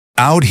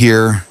Out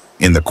here,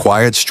 in the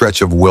quiet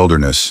stretch of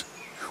wilderness,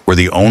 where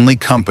the only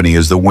company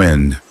is the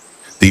wind,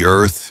 the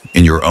earth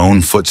in your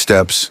own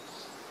footsteps,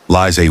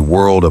 lies a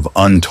world of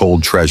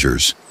untold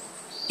treasures.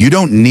 You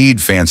don't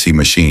need fancy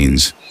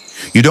machines.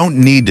 You don't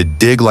need to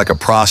dig like a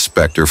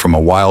prospector from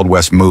a Wild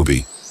West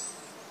movie.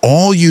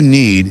 All you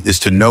need is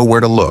to know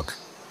where to look.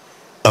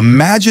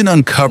 Imagine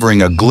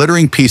uncovering a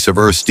glittering piece of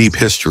Earth's deep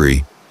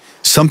history,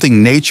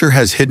 something nature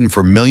has hidden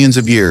for millions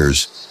of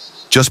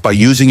years, just by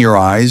using your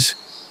eyes,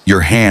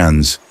 your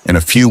hands, and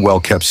a few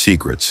well-kept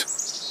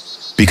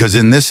secrets. Because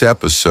in this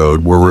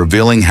episode, we're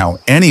revealing how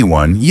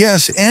anyone,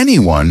 yes,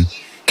 anyone,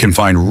 can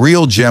find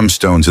real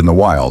gemstones in the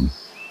wild,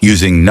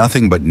 using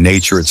nothing but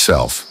nature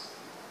itself.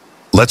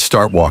 Let's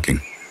start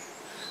walking.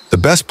 The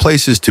best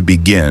places to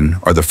begin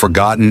are the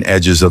forgotten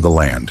edges of the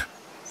land.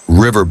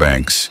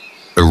 Riverbanks,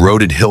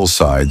 eroded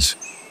hillsides,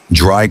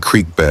 dry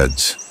creek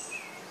beds.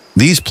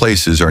 These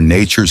places are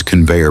nature's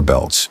conveyor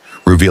belts,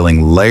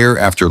 revealing layer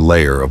after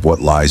layer of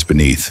what lies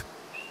beneath.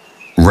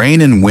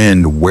 Rain and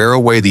wind wear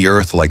away the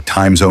earth like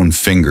time's own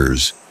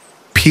fingers,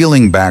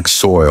 peeling back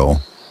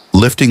soil,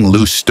 lifting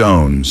loose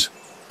stones,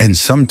 and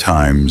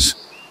sometimes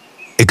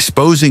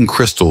exposing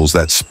crystals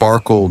that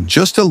sparkle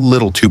just a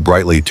little too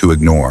brightly to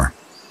ignore.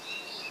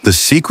 The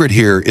secret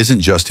here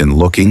isn't just in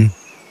looking,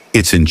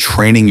 it's in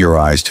training your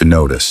eyes to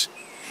notice.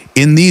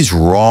 In these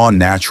raw,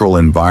 natural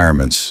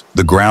environments,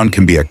 the ground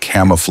can be a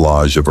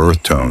camouflage of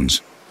earth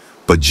tones,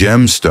 but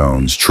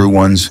gemstones, true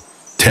ones,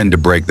 tend to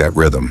break that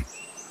rhythm.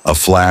 A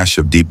flash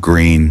of deep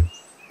green,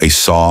 a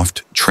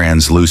soft,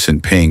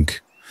 translucent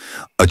pink,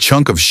 a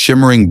chunk of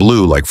shimmering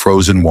blue like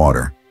frozen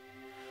water.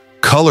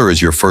 Color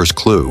is your first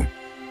clue.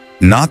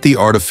 Not the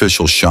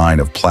artificial shine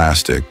of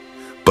plastic,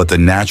 but the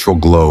natural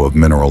glow of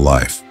mineral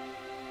life.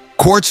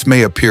 Quartz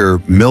may appear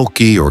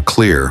milky or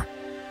clear.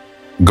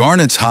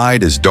 Garnets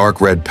hide as dark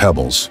red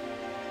pebbles.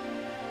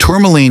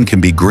 Tourmaline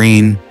can be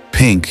green,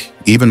 pink,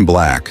 even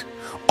black,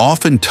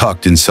 often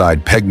tucked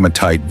inside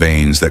pegmatite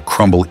veins that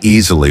crumble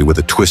easily with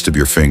a twist of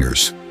your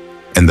fingers.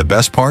 And the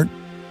best part?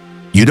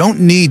 You don't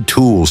need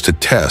tools to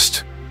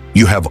test.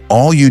 You have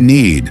all you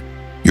need: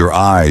 your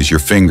eyes, your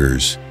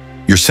fingers,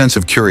 your sense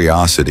of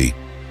curiosity.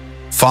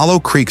 Follow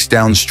creeks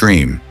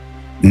downstream.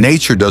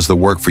 Nature does the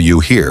work for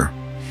you here.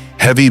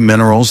 Heavy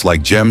minerals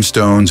like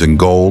gemstones and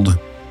gold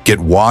get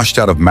washed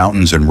out of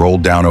mountains and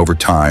rolled down over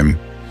time,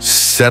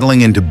 settling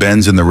into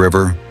bends in the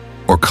river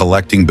or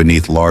collecting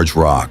beneath large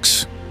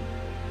rocks.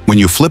 When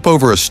you flip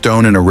over a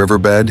stone in a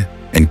riverbed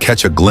and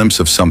catch a glimpse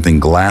of something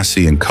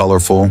glassy and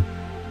colorful,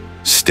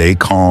 stay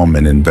calm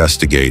and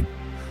investigate.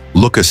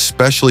 Look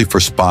especially for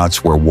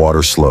spots where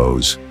water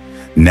slows,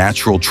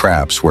 natural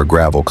traps where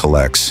gravel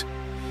collects.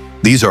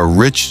 These are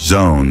rich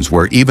zones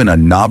where even a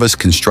novice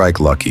can strike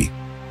lucky.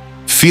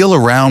 Feel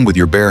around with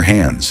your bare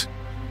hands.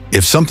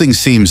 If something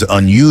seems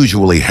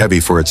unusually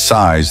heavy for its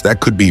size, that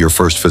could be your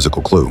first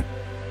physical clue.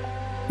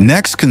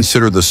 Next,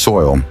 consider the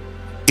soil.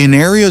 In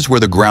areas where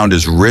the ground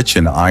is rich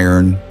in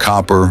iron,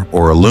 copper,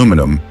 or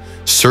aluminum,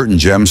 certain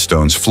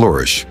gemstones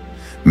flourish.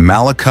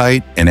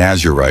 Malachite and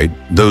azurite,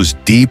 those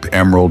deep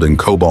emerald and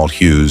cobalt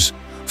hues,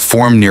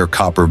 form near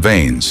copper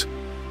veins.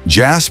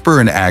 Jasper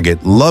and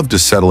agate love to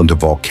settle into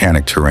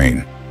volcanic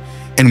terrain.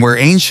 And where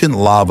ancient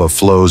lava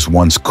flows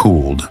once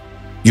cooled,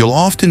 you'll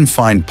often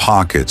find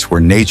pockets where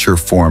nature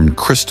formed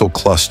crystal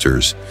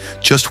clusters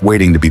just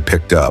waiting to be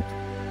picked up.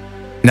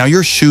 Now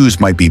your shoes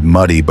might be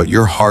muddy, but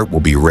your heart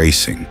will be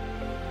racing.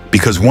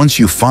 Because once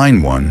you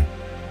find one,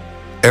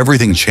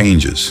 everything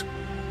changes.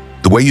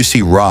 The way you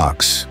see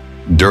rocks,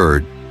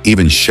 dirt,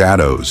 even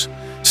shadows,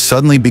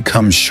 suddenly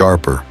becomes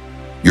sharper.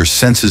 Your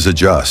senses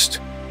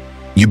adjust.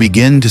 You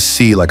begin to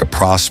see like a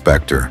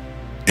prospector.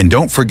 And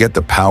don't forget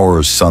the power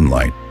of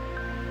sunlight.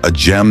 A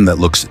gem that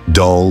looks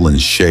dull in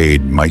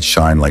shade might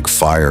shine like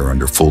fire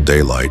under full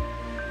daylight.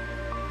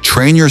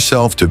 Train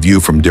yourself to view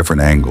from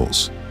different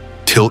angles.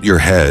 Tilt your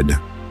head.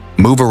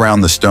 Move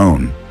around the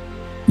stone.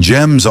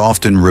 Gems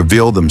often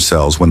reveal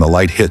themselves when the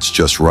light hits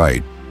just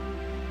right.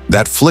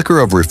 That flicker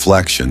of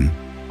reflection,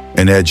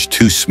 an edge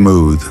too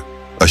smooth,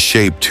 a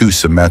shape too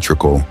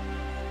symmetrical,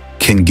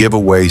 can give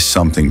away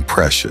something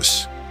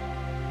precious.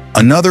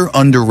 Another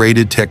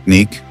underrated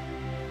technique: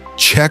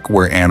 check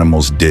where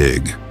animals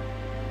dig.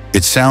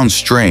 It sounds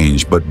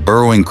strange, but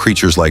burrowing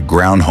creatures like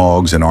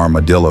groundhogs and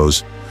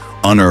armadillos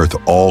unearth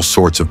all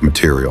sorts of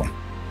material.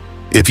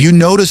 If you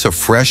notice a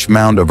fresh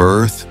mound of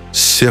earth,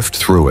 sift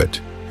through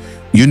it.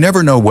 You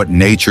never know what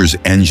nature's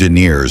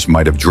engineers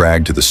might have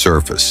dragged to the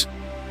surface.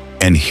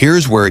 And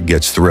here's where it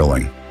gets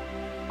thrilling.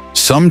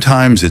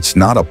 Sometimes it's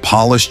not a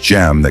polished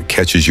gem that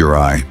catches your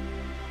eye.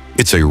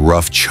 It's a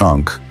rough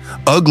chunk,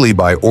 ugly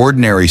by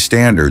ordinary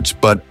standards,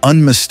 but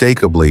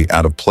unmistakably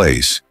out of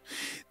place.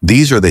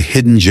 These are the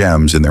hidden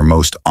gems in their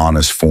most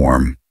honest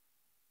form.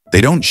 They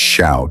don't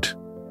shout,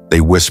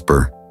 they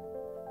whisper.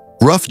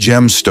 Rough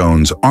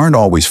gemstones aren't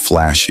always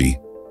flashy.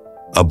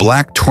 A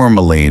black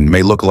tourmaline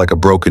may look like a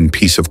broken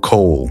piece of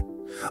coal.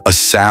 A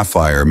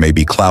sapphire may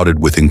be clouded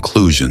with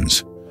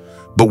inclusions.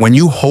 But when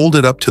you hold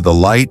it up to the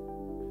light,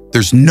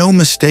 there's no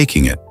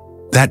mistaking it.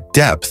 That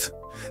depth,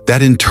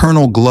 that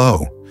internal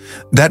glow,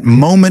 that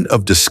moment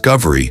of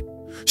discovery.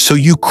 So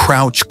you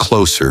crouch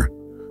closer,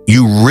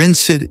 you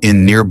rinse it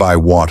in nearby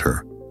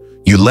water,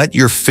 you let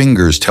your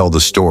fingers tell the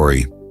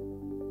story.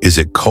 Is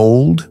it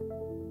cold?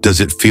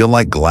 Does it feel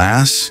like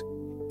glass?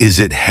 Is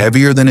it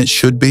heavier than it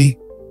should be?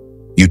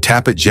 You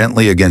tap it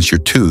gently against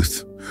your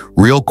tooth.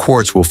 Real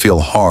quartz will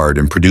feel hard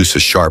and produce a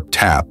sharp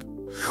tap,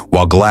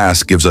 while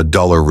glass gives a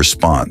duller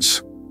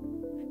response.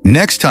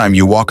 Next time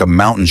you walk a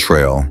mountain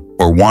trail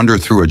or wander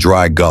through a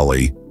dry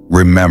gully,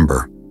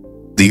 remember,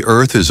 the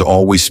earth is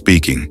always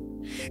speaking.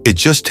 It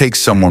just takes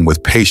someone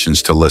with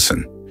patience to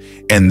listen.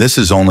 And this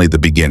is only the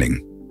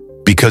beginning.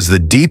 Because the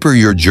deeper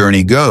your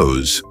journey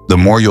goes, the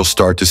more you'll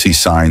start to see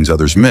signs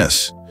others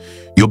miss.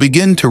 You'll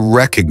begin to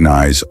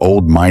recognize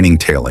old mining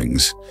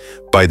tailings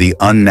by the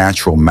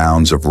unnatural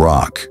mounds of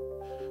rock.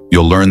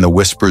 You'll learn the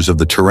whispers of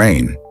the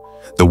terrain,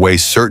 the way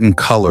certain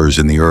colors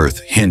in the earth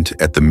hint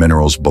at the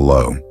minerals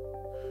below.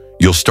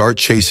 You'll start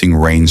chasing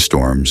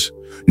rainstorms,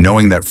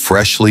 knowing that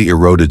freshly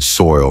eroded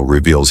soil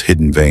reveals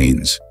hidden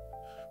veins.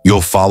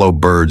 You'll follow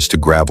birds to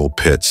gravel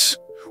pits,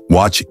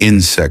 watch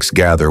insects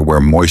gather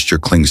where moisture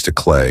clings to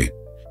clay.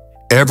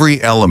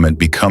 Every element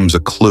becomes a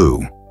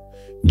clue.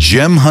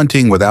 Gem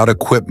hunting without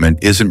equipment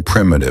isn't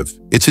primitive,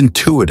 it's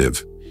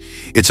intuitive.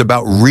 It's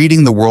about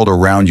reading the world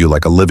around you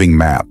like a living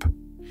map.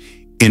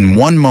 In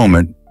one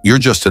moment, you're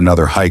just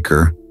another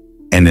hiker,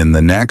 and in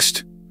the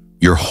next,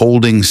 you're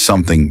holding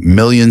something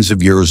millions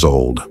of years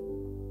old.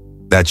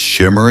 That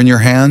shimmer in your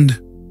hand?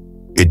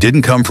 It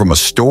didn't come from a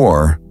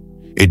store.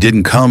 It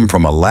didn't come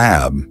from a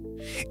lab.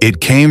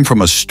 It came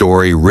from a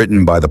story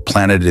written by the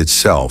planet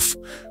itself,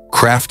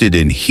 crafted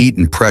in heat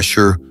and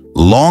pressure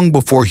long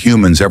before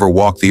humans ever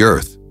walked the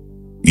earth.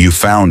 You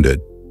found it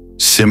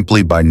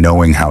simply by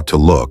knowing how to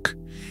look.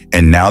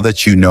 And now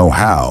that you know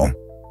how,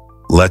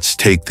 let's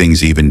take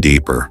things even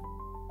deeper.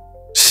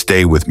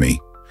 Stay with me,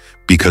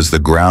 because the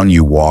ground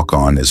you walk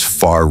on is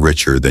far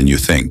richer than you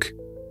think.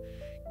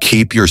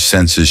 Keep your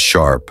senses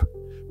sharp,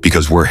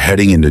 because we're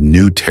heading into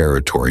new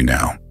territory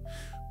now.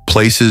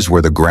 Places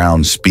where the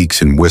ground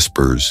speaks in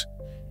whispers,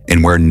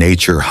 and where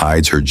nature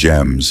hides her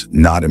gems,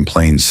 not in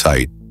plain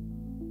sight,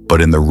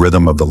 but in the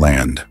rhythm of the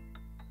land.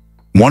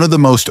 One of the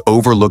most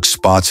overlooked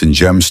spots in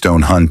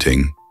gemstone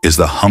hunting is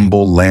the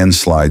humble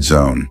landslide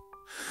zone.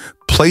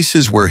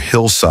 Places where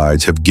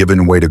hillsides have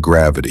given way to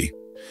gravity.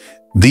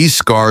 These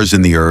scars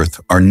in the earth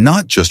are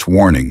not just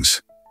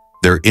warnings,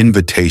 they're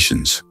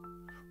invitations.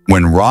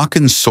 When rock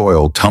and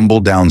soil tumble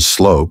down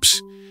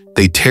slopes,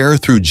 they tear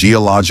through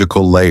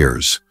geological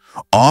layers,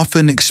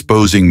 often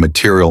exposing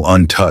material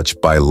untouched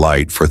by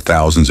light for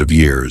thousands of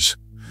years.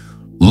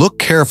 Look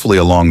carefully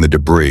along the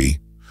debris.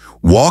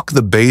 Walk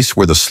the base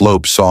where the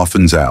slope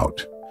softens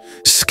out.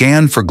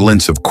 Scan for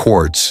glints of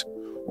quartz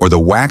or the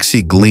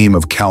waxy gleam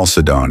of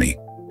chalcedony.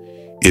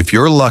 If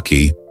you're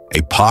lucky,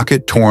 a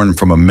pocket torn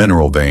from a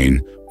mineral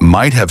vein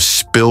might have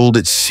spilled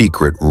its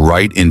secret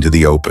right into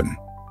the open.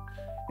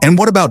 And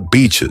what about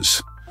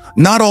beaches?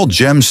 Not all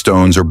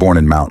gemstones are born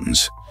in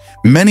mountains.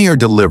 Many are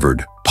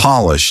delivered,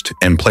 polished,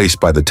 and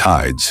placed by the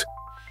tides.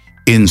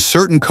 In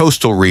certain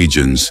coastal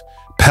regions,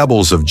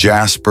 pebbles of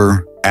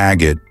jasper,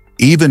 agate,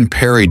 even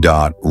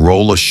peridot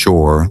roll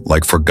ashore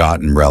like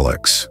forgotten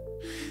relics.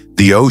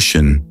 The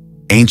ocean,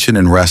 ancient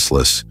and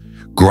restless,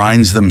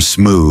 grinds them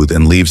smooth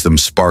and leaves them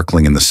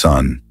sparkling in the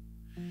sun.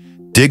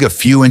 Dig a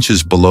few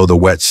inches below the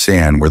wet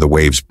sand where the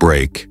waves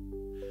break.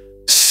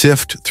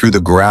 Sift through the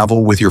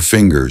gravel with your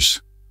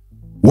fingers.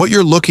 What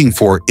you're looking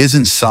for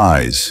isn't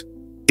size,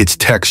 it's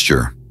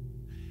texture.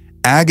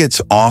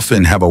 Agates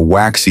often have a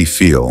waxy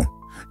feel.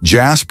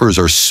 Jaspers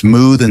are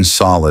smooth and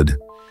solid.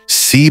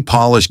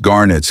 Sea-polished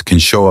garnets can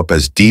show up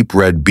as deep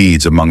red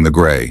beads among the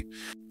gray.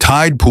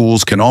 Tide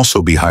pools can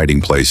also be hiding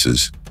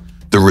places.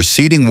 The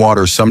receding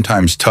water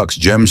sometimes tucks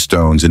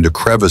gemstones into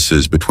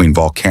crevices between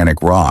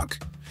volcanic rock.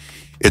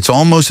 It's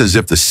almost as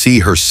if the sea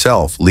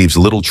herself leaves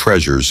little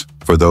treasures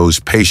for those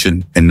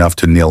patient enough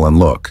to kneel and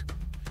look.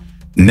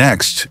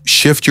 Next,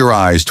 shift your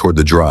eyes toward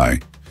the dry,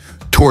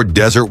 toward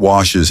desert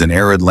washes and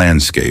arid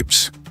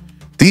landscapes.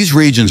 These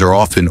regions are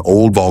often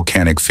old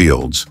volcanic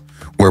fields,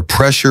 where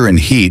pressure and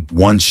heat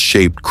once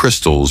shaped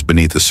crystals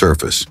beneath the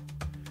surface.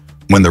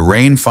 When the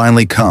rain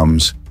finally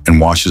comes and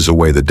washes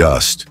away the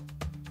dust,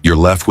 you're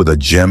left with a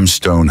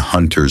gemstone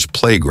hunter's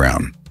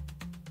playground.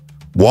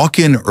 Walk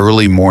in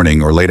early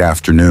morning or late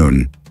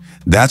afternoon.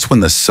 That's when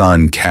the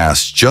sun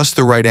casts just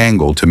the right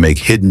angle to make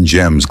hidden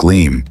gems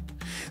gleam.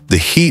 The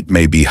heat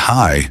may be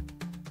high,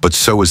 but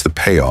so is the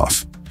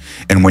payoff.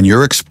 And when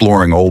you're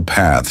exploring old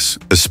paths,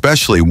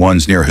 especially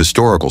ones near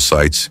historical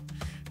sites,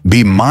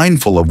 be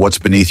mindful of what's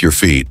beneath your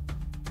feet.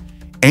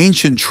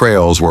 Ancient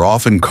trails were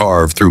often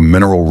carved through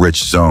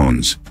mineral-rich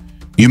zones.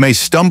 You may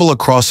stumble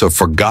across a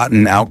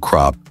forgotten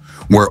outcrop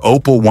where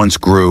opal once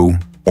grew,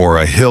 or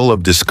a hill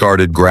of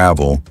discarded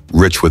gravel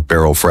rich with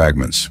beryl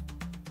fragments.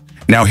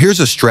 Now here's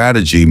a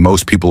strategy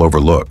most people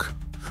overlook.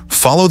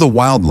 Follow the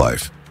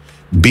wildlife.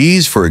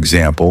 Bees, for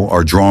example,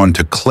 are drawn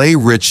to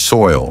clay-rich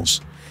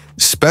soils,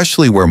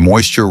 especially where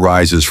moisture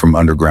rises from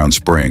underground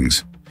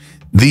springs.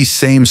 These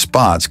same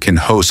spots can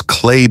host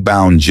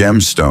clay-bound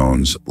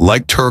gemstones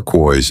like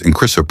turquoise and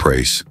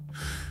chrysoprase.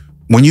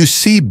 When you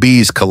see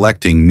bees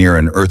collecting near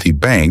an earthy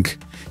bank,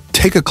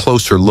 take a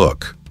closer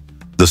look.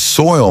 The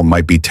soil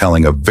might be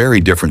telling a very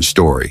different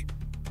story.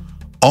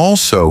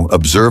 Also,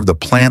 observe the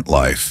plant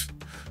life.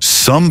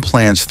 Some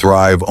plants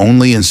thrive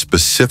only in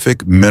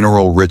specific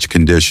mineral-rich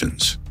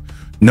conditions.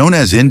 Known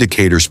as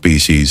indicator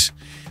species,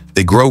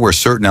 they grow where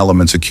certain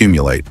elements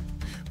accumulate.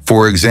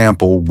 For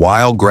example,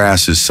 wild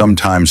grasses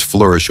sometimes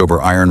flourish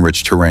over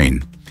iron-rich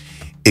terrain,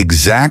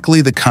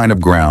 exactly the kind of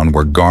ground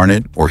where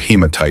garnet or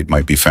hematite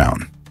might be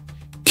found.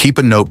 Keep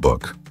a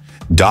notebook.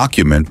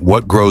 Document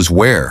what grows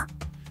where.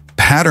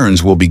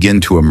 Patterns will begin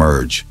to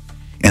emerge.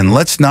 And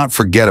let's not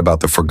forget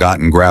about the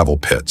forgotten gravel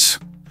pits.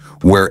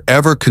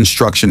 Wherever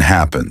construction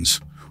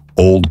happens,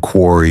 old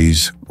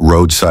quarries,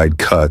 roadside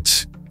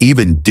cuts,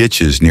 even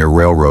ditches near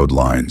railroad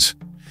lines,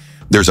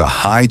 there's a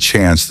high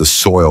chance the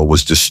soil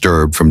was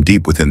disturbed from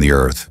deep within the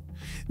earth.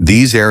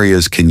 These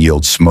areas can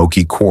yield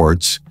smoky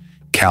quartz,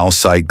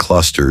 calcite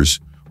clusters,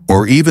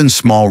 or even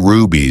small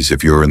rubies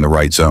if you're in the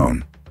right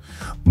zone.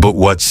 But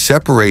what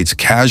separates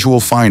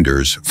casual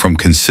finders from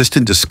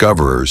consistent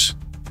discoverers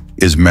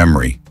is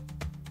memory.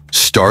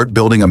 Start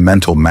building a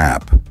mental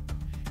map.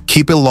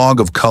 Keep a log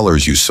of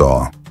colors you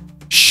saw,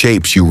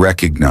 shapes you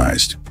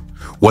recognized,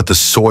 what the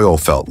soil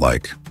felt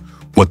like,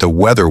 what the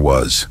weather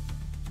was.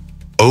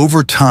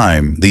 Over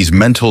time, these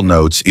mental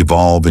notes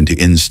evolve into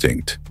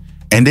instinct.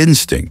 And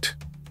instinct,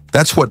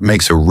 that's what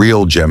makes a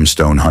real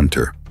gemstone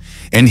hunter.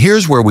 And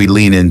here's where we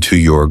lean into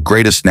your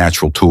greatest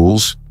natural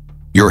tools,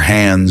 your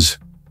hands.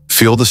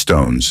 Feel the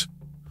stones.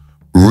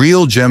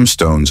 Real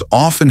gemstones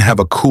often have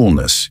a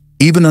coolness,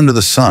 even under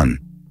the sun.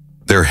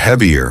 They're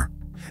heavier,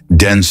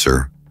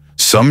 denser,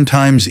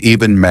 sometimes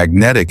even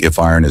magnetic if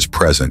iron is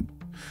present.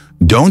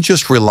 Don't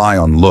just rely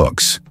on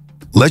looks.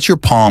 Let your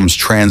palms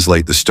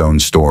translate the stone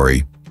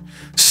story.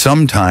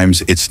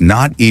 Sometimes it's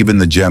not even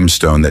the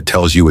gemstone that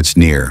tells you it's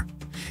near.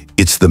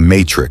 It's the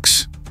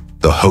matrix,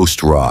 the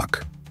host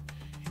rock.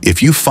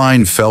 If you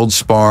find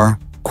feldspar,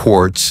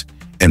 quartz,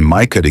 and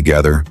mica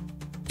together,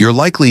 you're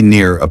likely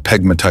near a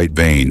pegmatite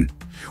vein,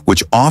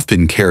 which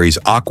often carries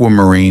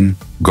aquamarine,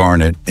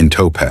 garnet, and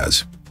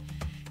topaz.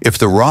 If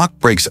the rock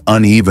breaks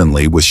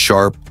unevenly with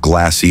sharp,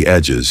 glassy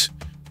edges,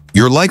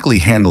 you're likely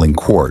handling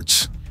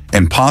quartz,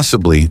 and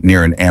possibly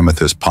near an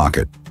amethyst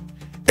pocket.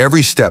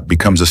 Every step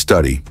becomes a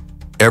study.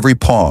 Every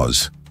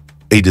pause,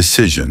 a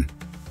decision.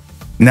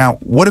 Now,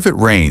 what if it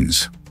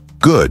rains?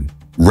 Good.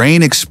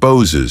 Rain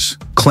exposes,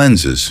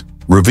 cleanses,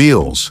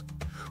 reveals.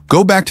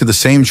 Go back to the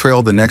same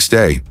trail the next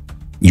day.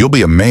 You'll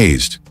be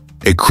amazed.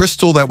 A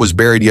crystal that was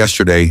buried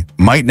yesterday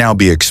might now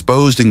be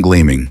exposed and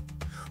gleaming.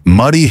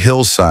 Muddy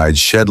hillsides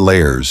shed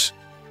layers.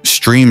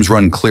 Streams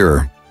run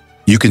clearer.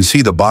 You can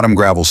see the bottom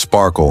gravel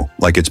sparkle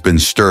like it's been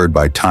stirred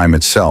by time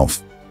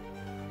itself.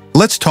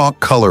 Let's talk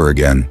color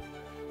again.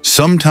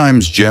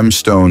 Sometimes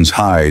gemstones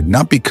hide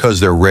not because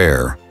they're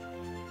rare,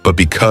 but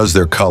because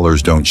their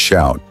colors don't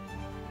shout.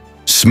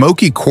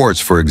 Smoky quartz,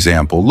 for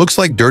example, looks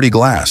like dirty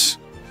glass,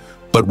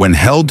 but when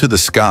held to the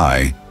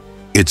sky,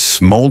 it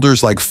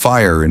smolders like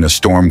fire in a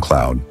storm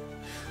cloud.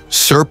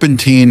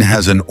 Serpentine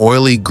has an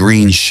oily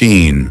green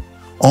sheen,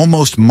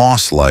 almost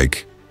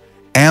moss-like.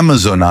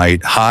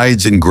 Amazonite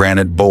hides in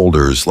granite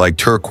boulders like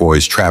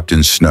turquoise trapped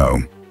in snow.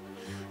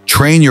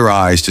 Train your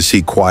eyes to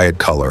see quiet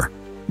color,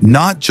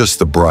 not just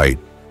the bright,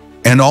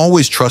 and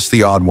always trust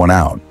the odd one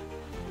out.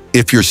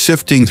 If you're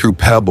sifting through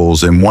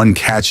pebbles and one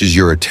catches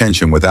your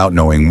attention without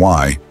knowing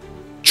why,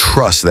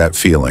 trust that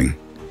feeling.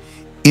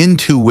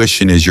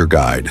 Intuition is your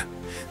guide.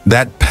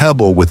 That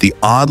pebble with the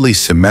oddly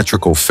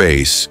symmetrical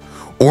face,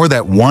 or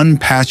that one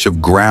patch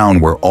of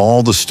ground where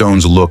all the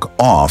stones look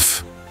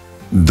off,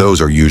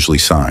 those are usually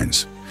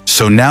signs.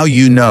 So now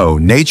you know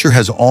nature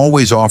has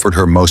always offered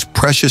her most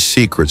precious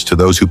secrets to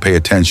those who pay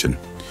attention.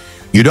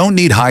 You don't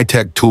need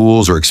high-tech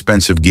tools or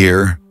expensive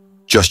gear,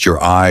 just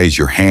your eyes,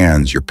 your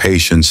hands, your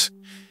patience,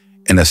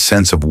 and a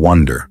sense of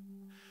wonder.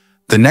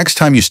 The next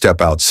time you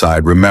step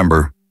outside,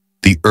 remember,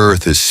 the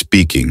earth is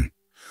speaking.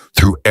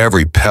 Through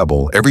every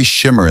pebble, every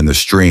shimmer in the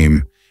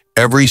stream,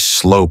 every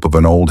slope of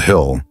an old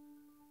hill.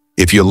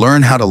 If you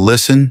learn how to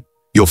listen,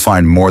 you'll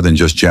find more than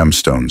just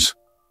gemstones.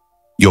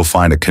 You'll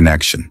find a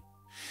connection.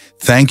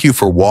 Thank you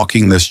for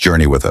walking this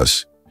journey with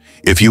us.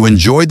 If you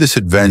enjoyed this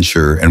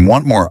adventure and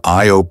want more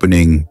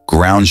eye-opening,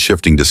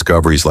 ground-shifting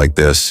discoveries like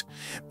this,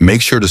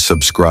 make sure to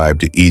subscribe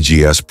to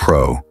EGS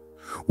Pro,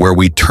 where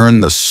we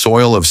turn the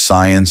soil of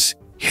science,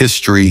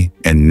 history,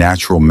 and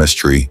natural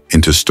mystery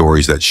into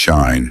stories that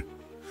shine.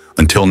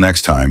 Until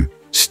next time,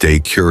 stay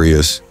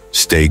curious,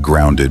 stay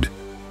grounded,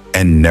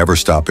 and never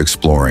stop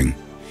exploring.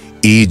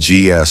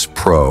 EGS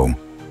Pro,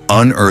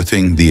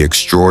 unearthing the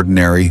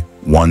extraordinary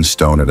one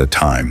stone at a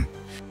time.